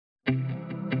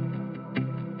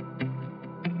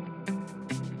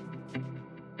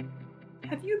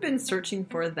been searching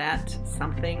for that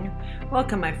something?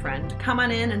 Welcome, my friend. Come on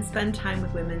in and spend time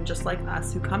with women just like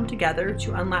us who come together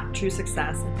to unlock true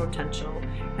success and potential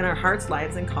in our hearts,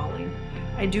 lives, and calling.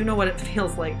 I do know what it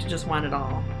feels like to just want it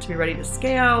all, to be ready to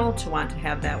scale, to want to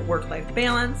have that work-life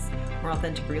balance, more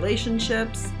authentic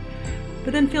relationships,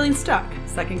 but then feeling stuck,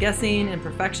 second-guessing,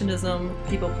 imperfectionism,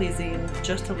 people-pleasing,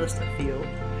 just to list a few.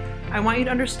 I want you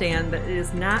to understand that it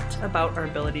is not about our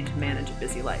ability to manage a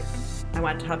busy life. I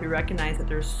want to help you recognize that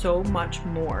there's so much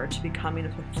more to becoming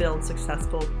a fulfilled,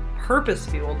 successful,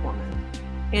 purpose-fueled woman.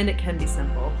 And it can be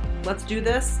simple. Let's do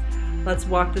this. Let's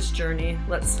walk this journey.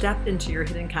 Let's step into your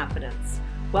hidden confidence.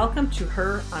 Welcome to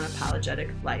Her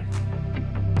Unapologetic Life.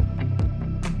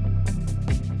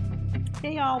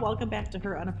 Hey y'all, welcome back to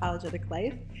Her Unapologetic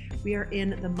Life. We are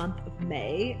in the month of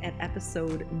May at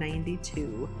episode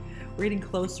 92. We're getting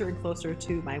closer and closer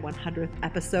to my 100th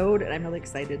episode, and I'm really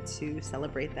excited to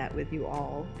celebrate that with you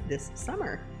all this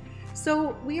summer.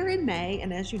 So we are in May,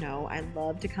 and as you know, I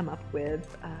love to come up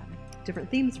with different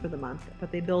themes for the month,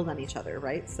 but they build on each other,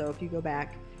 right? So if you go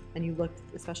back and you look,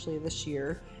 especially this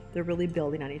year, they're really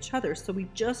building on each other. So we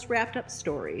just wrapped up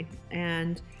Story,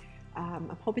 and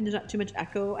I'm hoping there's not too much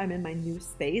echo. I'm in my new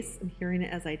space. I'm hearing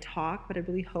it as I talk, but I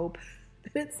really hope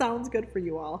that it sounds good for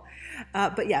you all.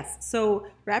 But yes, so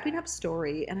wrapping up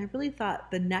Story, and I really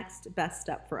thought the next best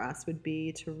step for us would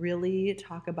be to really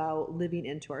talk about living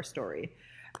into our story.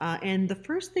 And the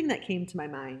first thing that came to my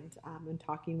mind when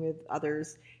talking with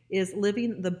others is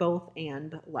living the both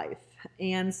and life.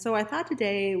 And so I thought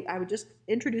today I would just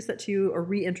introduce that to you or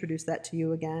reintroduce that to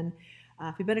you again.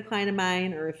 If you've been a client of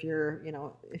mine, or if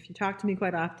you talk to me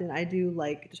quite often, I do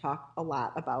like to talk a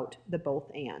lot about the both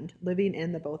and, living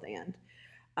in the both and.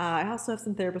 I also have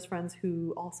some therapist friends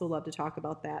who also love to talk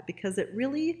about that because it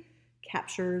really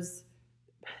captures,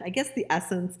 I guess, the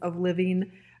essence of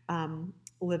living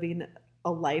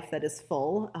a life that is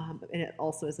full, and it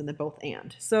also is in the both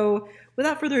and. So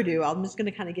without further ado, I'm just going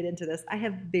to kind of get into this. I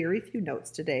have very few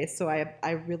notes today, so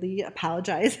I really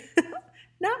apologize.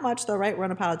 Not much though, right? We're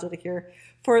unapologetic here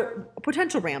for a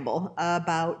potential ramble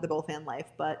about the both and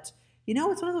life. But,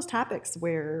 it's one of those topics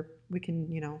where we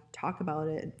can, talk about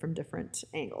it from different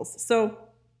angles. So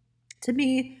to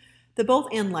me, the both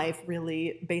and life,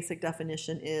 really basic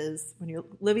definition is when you're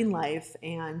living life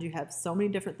and you have so many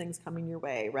different things coming your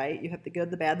way, right? You have the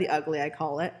good, the bad, the ugly, I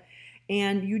call it.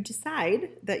 And you decide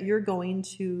that you're going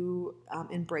to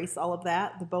embrace all of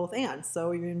that, the both and.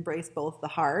 So you embrace both the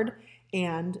hard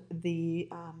and the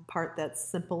part that's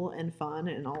simple and fun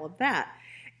and all of that.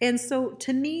 And so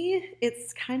to me,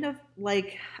 it's kind of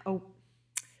like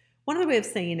one of the way of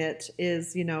saying it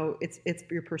is, it's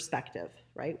your perspective,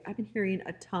 right? I've been hearing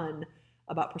a ton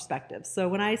about perspective. So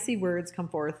when I see words come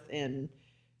forth in,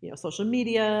 social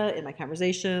media, in my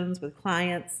conversations with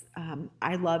clients,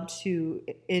 I love to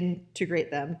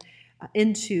integrate them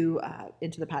into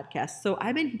the podcast. So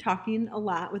I've been talking a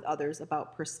lot with others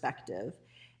about perspective.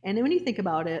 And when you think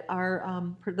about it,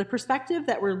 the perspective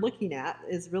that we're looking at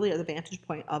is really the vantage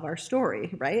point of our story,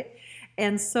 right?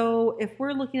 And so if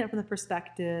we're looking at it from the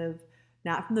perspective,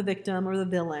 not from the victim or the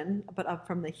villain, but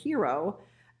from the hero,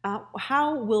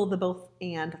 how will the both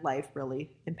and life really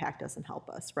impact us and help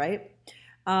us, right?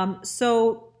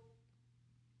 So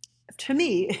to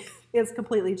me, it's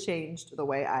completely changed the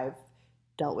way I've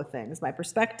dealt with things, my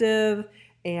perspective,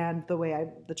 and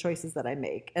the choices that I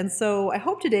make. And so I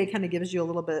hope today kind of gives you a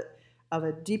little bit of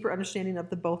a deeper understanding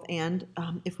of the both and,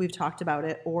 if we've talked about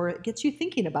it, or it gets you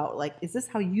thinking about, like, is this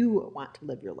how you want to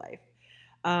live your life?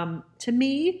 To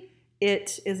me,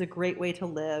 it is a great way to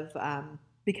live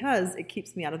because it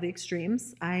keeps me out of the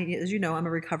extremes. As you know, I'm a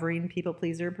recovering people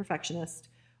pleaser, perfectionist,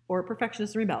 or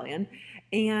perfectionist rebellion.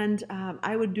 And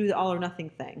I would do the all or nothing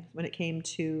thing when it came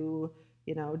to,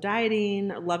 dieting,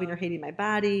 loving or hating my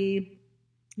body,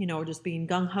 just being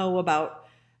gung-ho about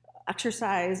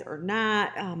exercise or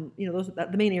not.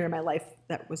 The main area of my life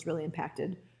that was really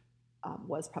impacted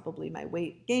was probably my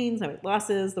weight gains, my weight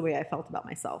losses, the way I felt about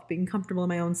myself, being comfortable in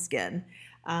my own skin.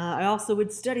 I also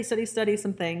would study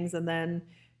some things, and then,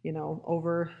 be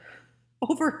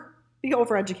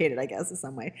overeducated, I guess, in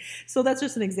some way. So that's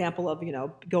just an example of,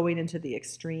 going into the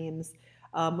extremes.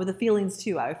 With the feelings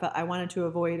too, I wanted to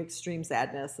avoid extreme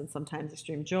sadness and sometimes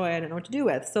extreme joy I didn't know what to do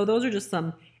with. So those are just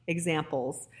some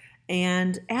examples.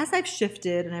 And as I've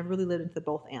shifted and I've really lived into the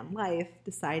both and life,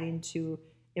 deciding to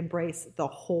embrace the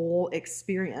whole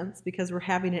experience because we're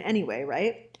having it anyway,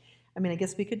 right? I mean, I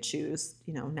guess we could choose,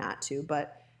 not to,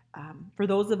 but for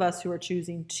those of us who are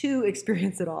choosing to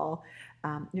experience it all,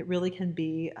 it really can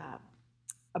be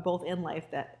a both and life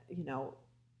that,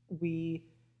 we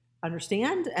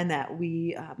understand and that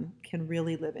we can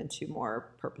really live into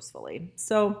more purposefully.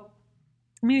 So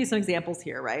let me give you some examples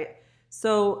here, right?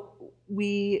 So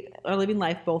we are living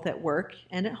life both at work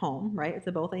and at home, right? It's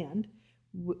a both and.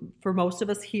 For most of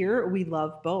us here, we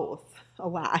love both a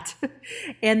lot.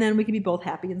 And then we can be both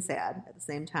happy and sad at the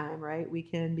same time, right? We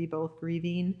can be both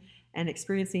grieving and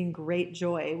experiencing great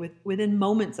joy within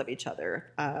moments of each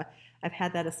other. I've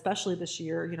had that especially this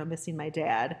year, missing my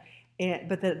dad.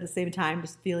 But at the same time,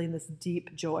 just feeling this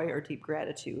deep joy or deep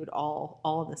gratitude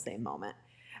all in the same moment.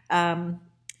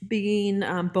 Being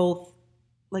both,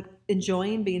 like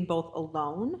enjoying being both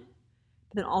alone,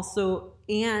 but then also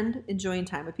and enjoying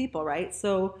time with people, right?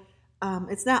 So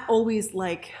it's not always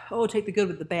like, oh, take the good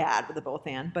with the bad with the both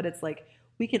and, but it's like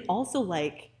we can also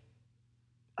like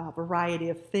a variety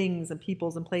of things and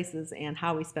peoples and places and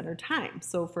how we spend our time.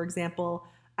 So for example,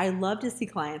 I love to see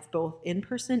clients both in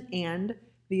person and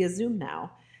via Zoom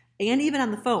now, and even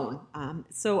on the phone.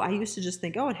 So I used to just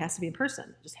think, oh, it has to be in person.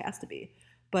 It just has to be.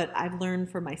 But I've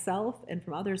learned from myself and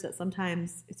from others that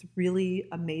sometimes it's really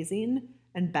amazing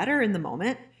and better in the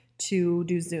moment to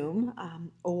do Zoom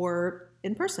or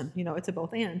in person. It's a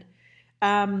both and.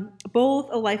 Both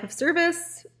a life of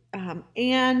service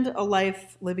and a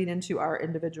life living into our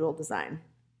individual design.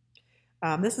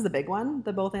 This is a big one,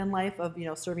 the both and life of,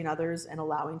 serving others and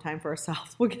allowing time for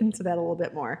ourselves. We'll get into that a little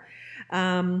bit more.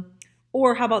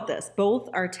 Or how about this? Both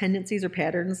are tendencies or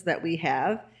patterns that we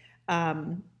have,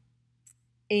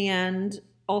 and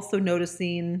also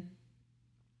noticing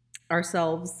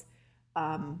ourselves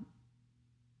coming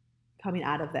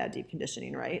out of that deep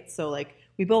conditioning, right? So like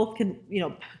we both can,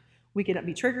 we can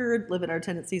be triggered, live in our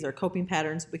tendencies, our coping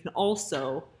patterns. We can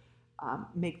also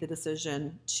make the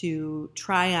decision to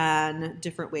try on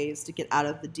different ways to get out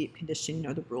of the deep conditioning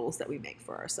or the rules that we make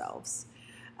for ourselves.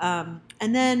 And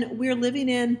then we're living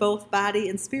in both body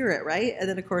and spirit, right? And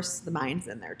then, of course, the mind's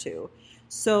in there too.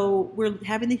 So we're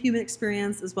having the human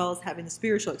experience as well as having the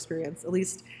spiritual experience. At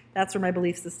least that's where my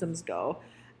belief systems go.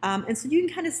 And so you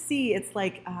can kind of see it's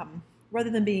like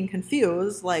rather than being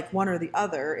confused, like one or the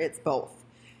other, it's both.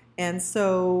 And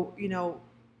so,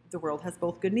 the world has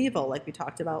both good and evil, like we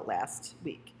talked about last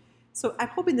week. So I'm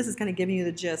hoping this is kind of giving you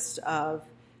the gist of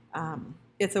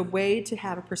it's a way to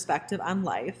have a perspective on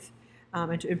life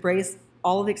and to embrace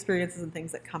all of the experiences and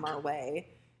things that come our way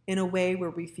in a way where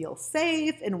we feel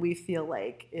safe and we feel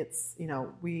like it's,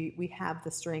 we have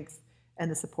the strength and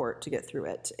the support to get through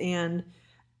it. And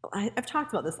I've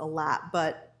talked about this a lot,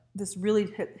 but this really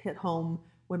hit home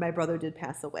when my brother did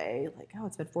pass away. Like,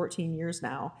 it's been 14 years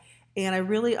now. And I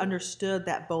really understood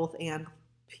that both and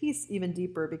piece even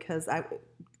deeper because I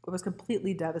was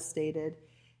completely devastated.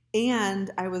 And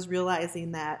I was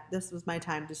realizing that this was my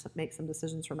time to make some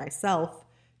decisions for myself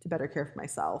to better care for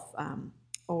myself.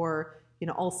 Or,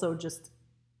 also just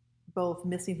both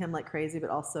missing him like crazy, but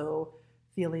also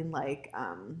feeling like,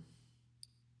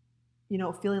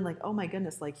 feeling like, oh my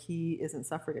goodness, like he isn't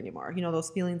suffering anymore. Those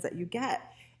feelings that you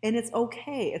get. And it's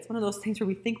okay. It's one of those things where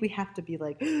we think we have to be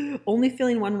like only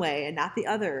feeling one way and not the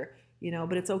other,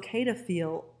 but it's okay to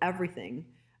feel everything,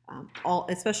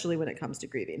 especially when it comes to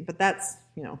grieving. But that's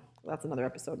another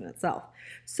episode in itself.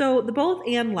 So the both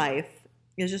and life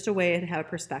is just a way to have a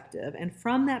perspective. And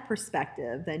from that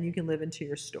perspective, then you can live into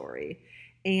your story.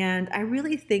 And I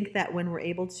really think that when we're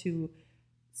able to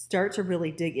start to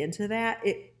really dig into that,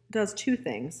 it does two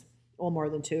things, well, more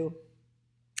than two.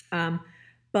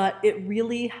 But it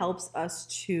really helps us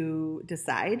to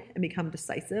decide and become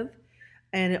decisive.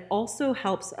 And it also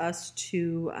helps us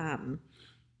to,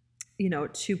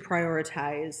 to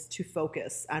prioritize, to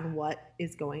focus on what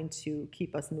is going to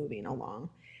keep us moving along.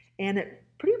 And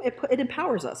it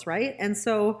empowers us, right? And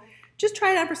so just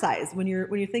try it on for size when you're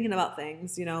thinking about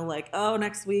things, like, oh,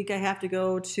 next week I have to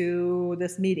go to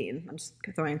this meeting. I'm just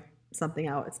throwing something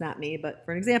out. It's not me, but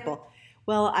for an example.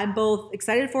 Well, I'm both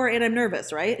excited for it and I'm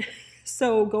nervous, right?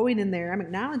 So going in there, I'm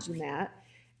acknowledging that,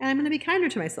 and I'm going to be kinder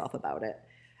to myself about it.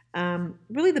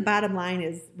 Really, the bottom line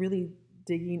is really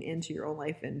digging into your own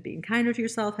life and being kinder to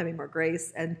yourself, having more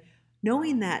grace, and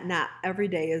knowing that not every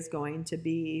day is going to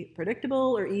be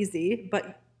predictable or easy.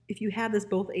 But if you have this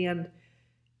both and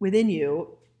within you,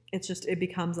 it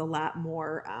becomes a lot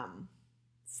more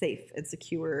safe and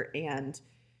secure, and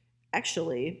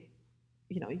actually,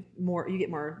 you get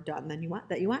more done than you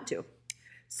want to.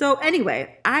 So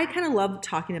anyway, I kind of love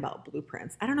talking about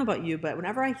blueprints. I don't know about you, but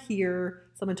whenever I hear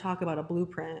someone talk about a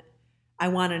blueprint, I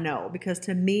want to know, because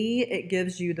to me, it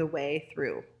gives you the way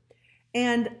through.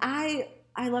 And I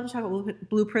love to talk about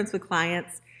blueprints with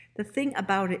clients. The thing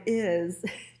about it is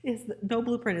that no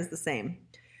blueprint is the same.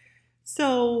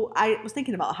 So I was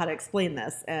thinking about how to explain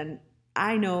this, and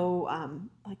I know,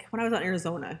 like when I was out in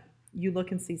Arizona, you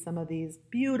look and see some of these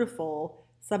beautiful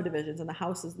subdivisions and the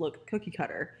houses look cookie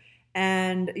cutter.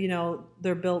 And,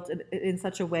 they're built in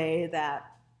such a way that,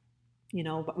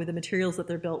 but with the materials that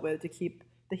they're built with to keep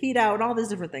the heat out and all these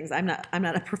different things. I'm not I'm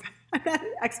not an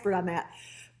expert on that.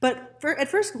 But at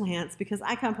first glance, because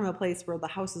I come from a place where the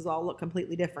houses all look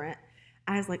completely different,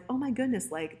 I was like, oh my goodness,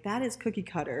 like that is cookie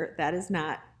cutter. That is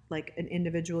not like an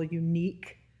individual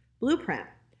unique blueprint.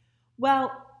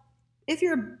 Well, if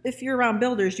you're around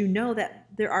builders, you know that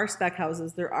there are spec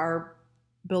houses, there are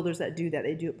builders that do that.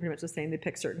 They do it pretty much the same. They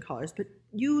pick certain colors, but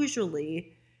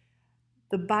usually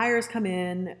the buyers come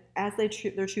in as they're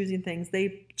choosing things.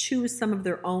 They choose some of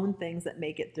their own things that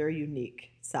make it their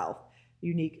unique self,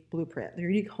 unique blueprint, their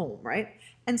unique home, right?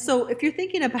 And so if you're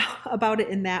thinking about it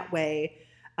in that way,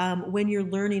 when you're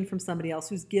learning from somebody else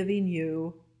who's giving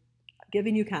you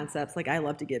concepts like I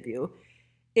love to give you,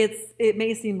 it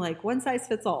may seem like one size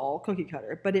fits all, cookie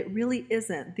cutter, but it really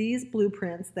isn't. These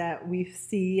blueprints that we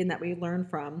see and that we learn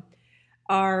from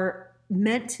are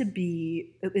meant to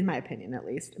be, in my opinion at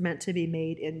least, meant to be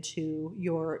made into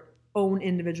your own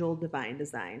individual divine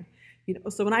design.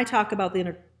 So when I talk about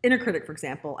the inner critic, for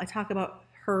example, I talk about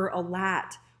her a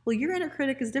lot. Well, your inner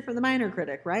critic is different than my inner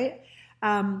critic, right?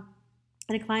 And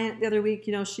a client the other week,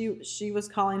 she was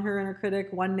calling her inner critic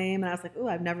one name, and I was like, oh,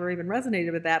 I've never even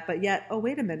resonated with that. But yet, oh,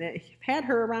 wait a minute, you've had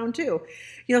her around too.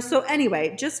 So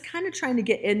anyway, just kind of trying to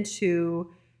get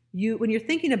into you when you're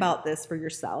thinking about this for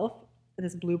yourself,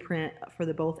 this blueprint for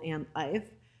the both and life.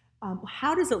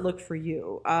 How does it look for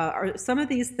you? Are some of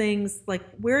these things like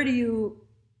where do you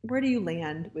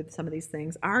land with some of these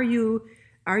things? Are you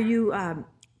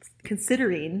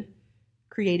considering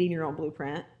creating your own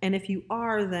blueprint? And if you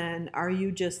are, then are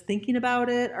you just thinking about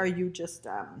it? Are you just,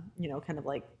 kind of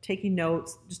like taking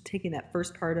notes, just taking that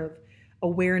first part of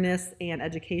awareness and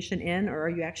education in, or are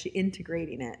you actually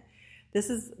integrating it? This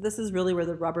is really where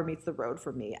the rubber meets the road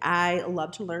for me. I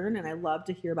love to learn and I love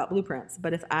to hear about blueprints,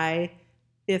 but if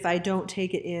I don't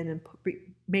take it in and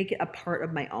make it a part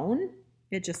of my own,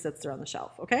 it just sits there on the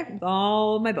shelf, okay? With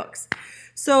all my books.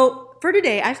 So for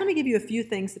today, I just want to give you a few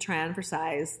things to try and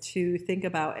emphasize to think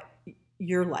about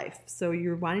your life. So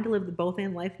you're wanting to live the both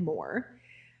and life more.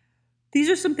 These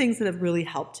are some things that have really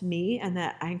helped me and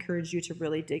that I encourage you to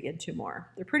really dig into more.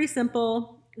 They're pretty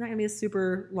simple. Not going to be a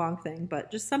super long thing, but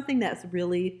just something that's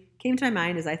really came to my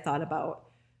mind as I thought about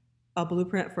a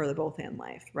blueprint for the both and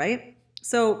life, right?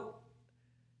 So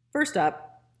first up,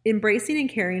 embracing and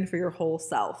caring for your whole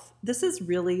self. This is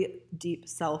really deep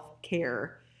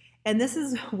self-care. And this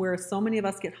is where so many of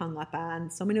us get hung up on.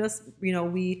 So many of us,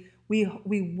 we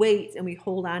wait and we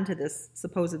hold on to this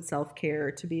supposed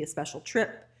self-care to be a special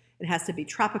trip. It has to be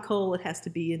tropical. It has to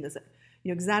be in this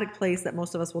exotic place that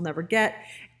most of us will never get,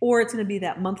 or it's going to be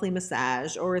that monthly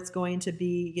massage, or it's going to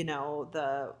be,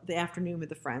 the afternoon with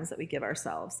the friends that we give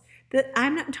ourselves. That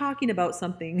I'm not talking about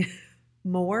something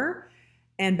more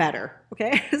and better.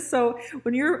 Okay. So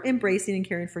when you're embracing and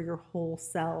caring for your whole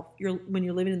self, when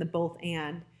you're living in the both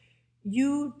and,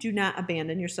 you do not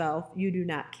abandon yourself. You do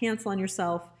not cancel on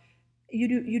yourself.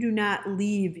 You do not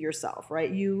leave yourself,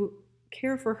 right? You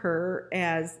care for her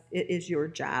as it is your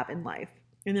job in life.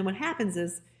 And then what happens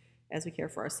is, as we care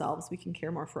for ourselves, we can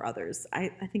care more for others. I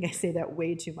think I say that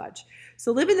way too much.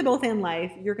 So living the both and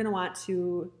life, you're going to want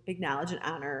to acknowledge and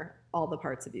honor all the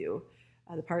parts of you.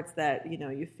 The parts that,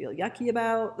 you feel yucky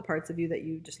about, the parts of you that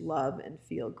you just love and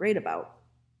feel great about.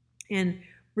 And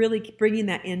really bringing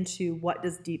that into what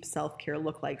does deep self-care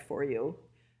look like for you.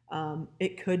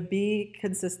 It could be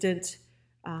consistent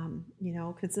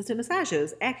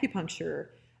massages, acupuncture,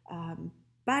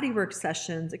 bodywork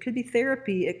sessions. It could be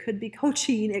therapy. It could be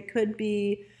coaching. It could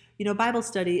be, Bible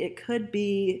study. It could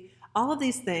be all of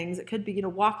these things. It could be,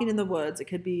 walking in the woods. It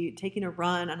could be taking a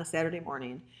run on a Saturday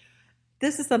morning.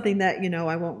 This is something that,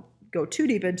 I won't go too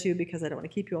deep into because I don't want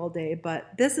to keep you all day, but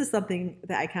this is something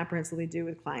that I comprehensively do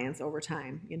with clients over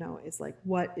time. It's like,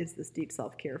 what is this deep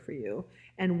self-care for you?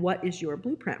 And what is your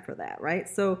blueprint for that, right?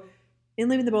 So in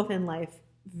living the both in life,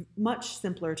 much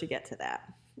simpler to get to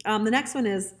that. The next one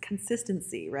is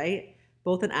consistency, right?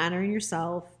 Both in honoring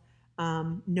yourself,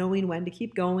 knowing when to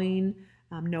keep going,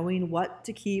 knowing what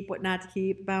to keep, what not to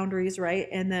keep, boundaries, right?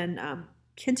 And then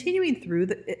continuing through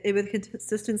with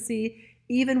consistency,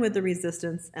 even with the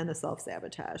resistance and the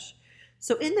self-sabotage.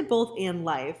 So in the both and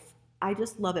life, I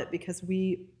just love it because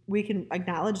we can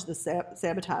acknowledge the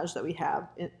sabotage that we have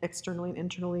externally and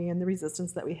internally and the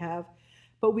resistance that we have,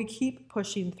 but we keep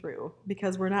pushing through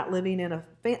because we're not living in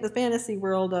the fantasy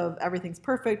world of everything's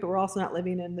perfect, but we're also not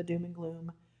living in the doom and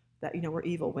gloom that, where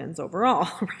evil wins overall,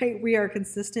 right? We are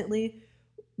consistently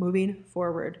moving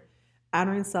forward.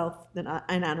 honoring self and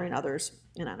honoring others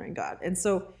and honoring God. And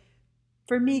so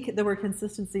for me, the word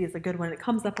consistency is a good one. It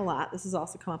comes up a lot. This has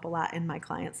also come up a lot in my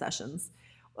client sessions.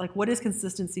 Like, what is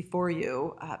consistency for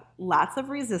you? Lots of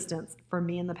resistance for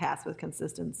me in the past with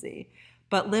consistency.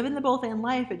 But living the both and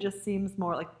life, it just seems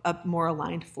more like a more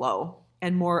aligned flow,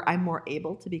 and I'm more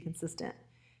able to be consistent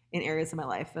in areas of my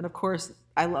life. And of course,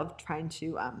 I love trying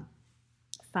to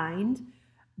find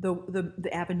the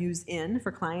avenues in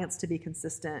for clients to be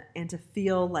consistent and to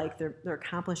feel like they're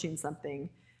accomplishing something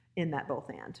in that both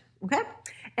and. Okay.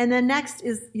 And then next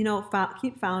is,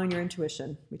 keep following your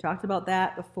intuition. We talked about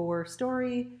that before.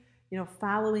 Story,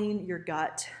 following your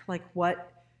gut, like what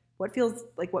feels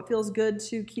good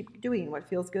to keep doing, what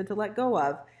feels good to let go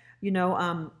of.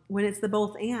 When it's the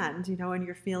both and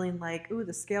you're feeling like, ooh,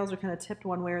 the scales are kind of tipped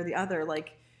one way or the other,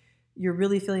 like you're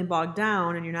really feeling bogged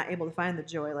down and you're not able to find the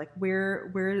joy. Like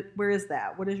where is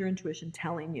that? What is your intuition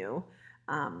telling you?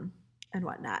 And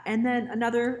whatnot. And then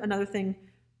another thing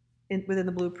within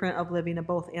the blueprint of living a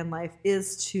both and life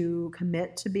is to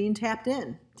commit to being tapped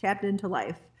into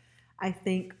life. I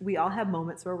think we all have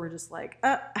moments where we're just like,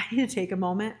 I need to take a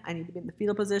moment. I need to be in the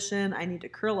fetal position. I need to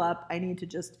curl up. I need to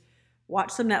just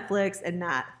watch some Netflix and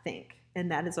not think. And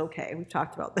that is okay. We've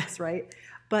talked about this, right?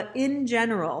 But in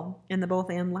general, in the both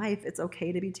and life, it's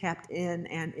okay to be tapped in,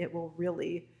 and it will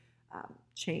really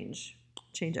change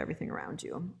everything around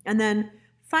you. And then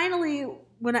finally,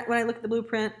 when I look at the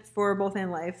blueprint for both and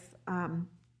life,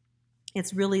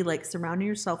 it's really like surrounding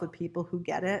yourself with people who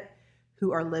get it,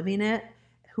 who are living it,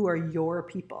 who are your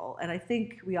people. And I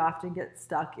think we often get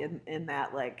stuck in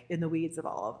that, like in the weeds of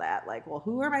all of that. Like, well,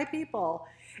 who are my people?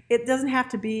 It doesn't have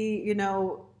to be,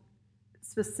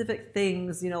 specific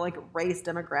things, like race,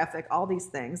 demographic, all these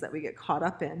things that we get caught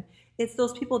up in. It's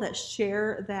those people that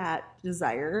share that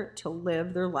desire to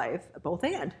live their life both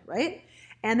and, right?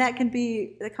 And that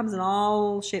comes in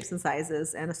all shapes and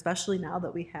sizes. And especially now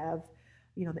that we have,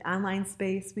 the online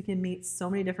space, we can meet so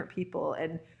many different people,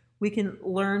 and we can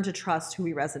learn to trust who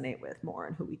we resonate with more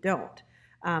and who we don't.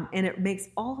 And it makes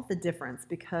all of the difference,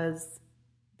 because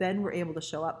then we're able to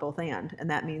show up both and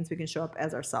that means we can show up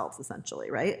as ourselves,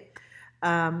 essentially, right?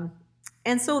 And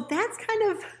so that's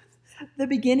kind of the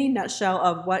beginning nutshell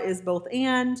of what is both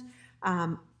and,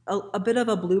 a bit of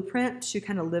a blueprint to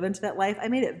kind of live into that life. I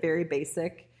made it very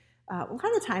basic. A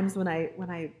lot of times when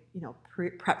I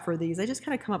prep for these, I just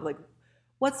kind of come up with like,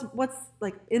 what's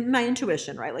like in my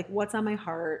intuition, right? Like what's on my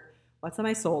heart, what's on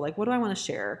my soul, like what do I want to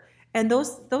share? And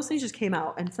those things just came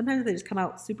out, and sometimes they just come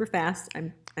out super fast.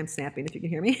 I'm snapping if you can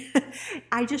hear me.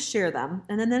 I just share them,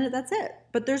 and then that's it.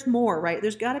 But there's more, right?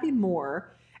 There's got to be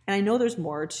more, and I know there's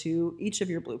more to each of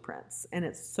your blueprints, and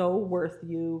it's so worth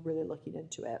you really looking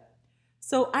into it.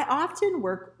 So I often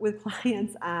work with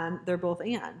clients on their both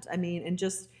and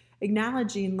just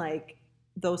acknowledging like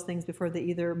those things before they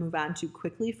either move on too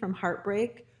quickly from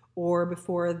heartbreak, or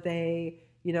before they,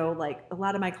 like a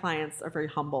lot of my clients are very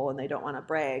humble and they don't want to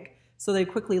brag. So they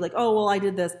quickly like, oh, well, I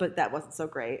did this, but that wasn't so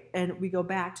great. And we go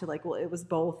back to like, well, it was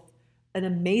both an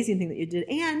amazing thing that you did,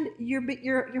 and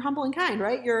you're humble and kind,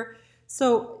 right?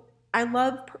 So I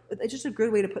love, it's just a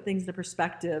good way to put things into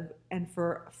perspective, and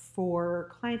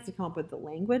for clients to come up with the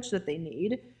language that they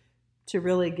need to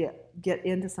really get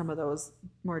into some of those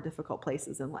more difficult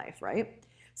places in life, right?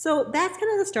 So that's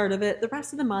kind of the start of it. The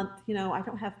rest of the month, I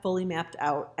don't have fully mapped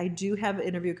out. I do have an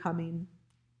interview coming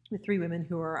with 3 women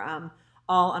who are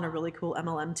all on a really cool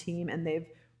MLM team, and they've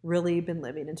really been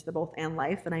living into the both and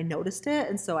life, and I noticed it.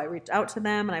 And so I reached out to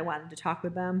them, and I wanted to talk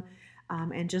with them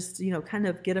and just, kind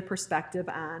of get a perspective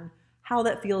on how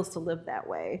that feels to live that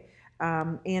way.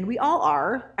 And we all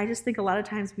are. I just think a lot of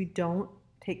times we don't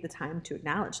take the time to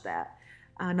acknowledge that.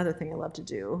 Another thing I love to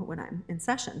do when I'm in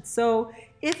session. So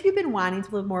if you've been wanting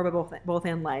to live more of a both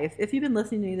and life, if you've been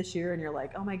listening to me this year and you're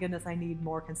like, oh my goodness, I need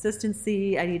more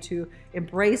consistency, I need to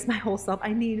embrace my whole self,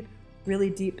 I need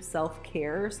really deep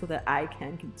self-care so that I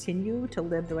can continue to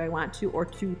live the way I want to, or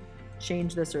to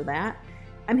change this or that,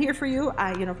 I'm here for you.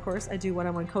 Of course, I do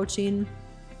one-on-one coaching.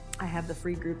 I have the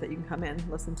free group that you can come in,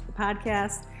 listen to the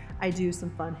podcast. I do some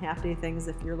fun half-day things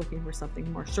if you're looking for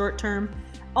something more short-term.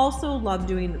 Also love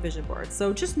doing the vision board.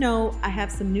 So just know I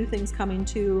have some new things coming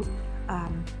too.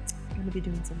 I'm going to be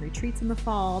doing some retreats in the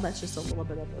fall. That's just a little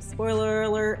bit of a spoiler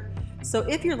alert. So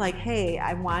if you're like, hey,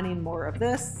 I'm wanting more of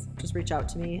this, just reach out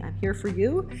to me. I'm here for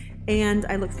you. And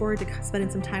I look forward to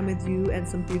spending some time with you and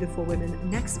some beautiful women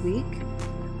next week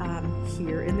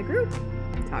here in the group.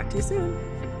 Talk to you soon.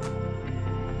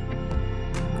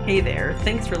 Hey there.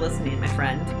 Thanks for listening, my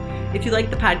friend. If you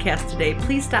liked the podcast today,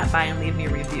 please stop by and leave me a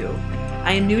review.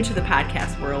 I am new to the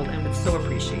podcast world and would so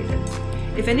appreciate it.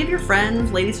 If any of your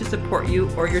friends, ladies who support you,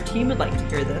 or your team would like to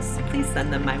hear this, please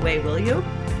send them my way, will you?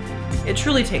 It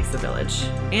truly takes a village,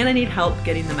 and I need help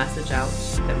getting the message out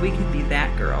that we can be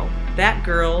that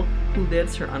girl who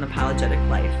lives her unapologetic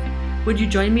life. Would you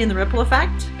join me in the ripple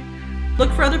effect?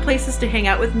 Look for other places to hang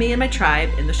out with me and my tribe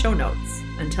in the show notes.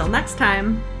 Until next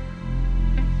time.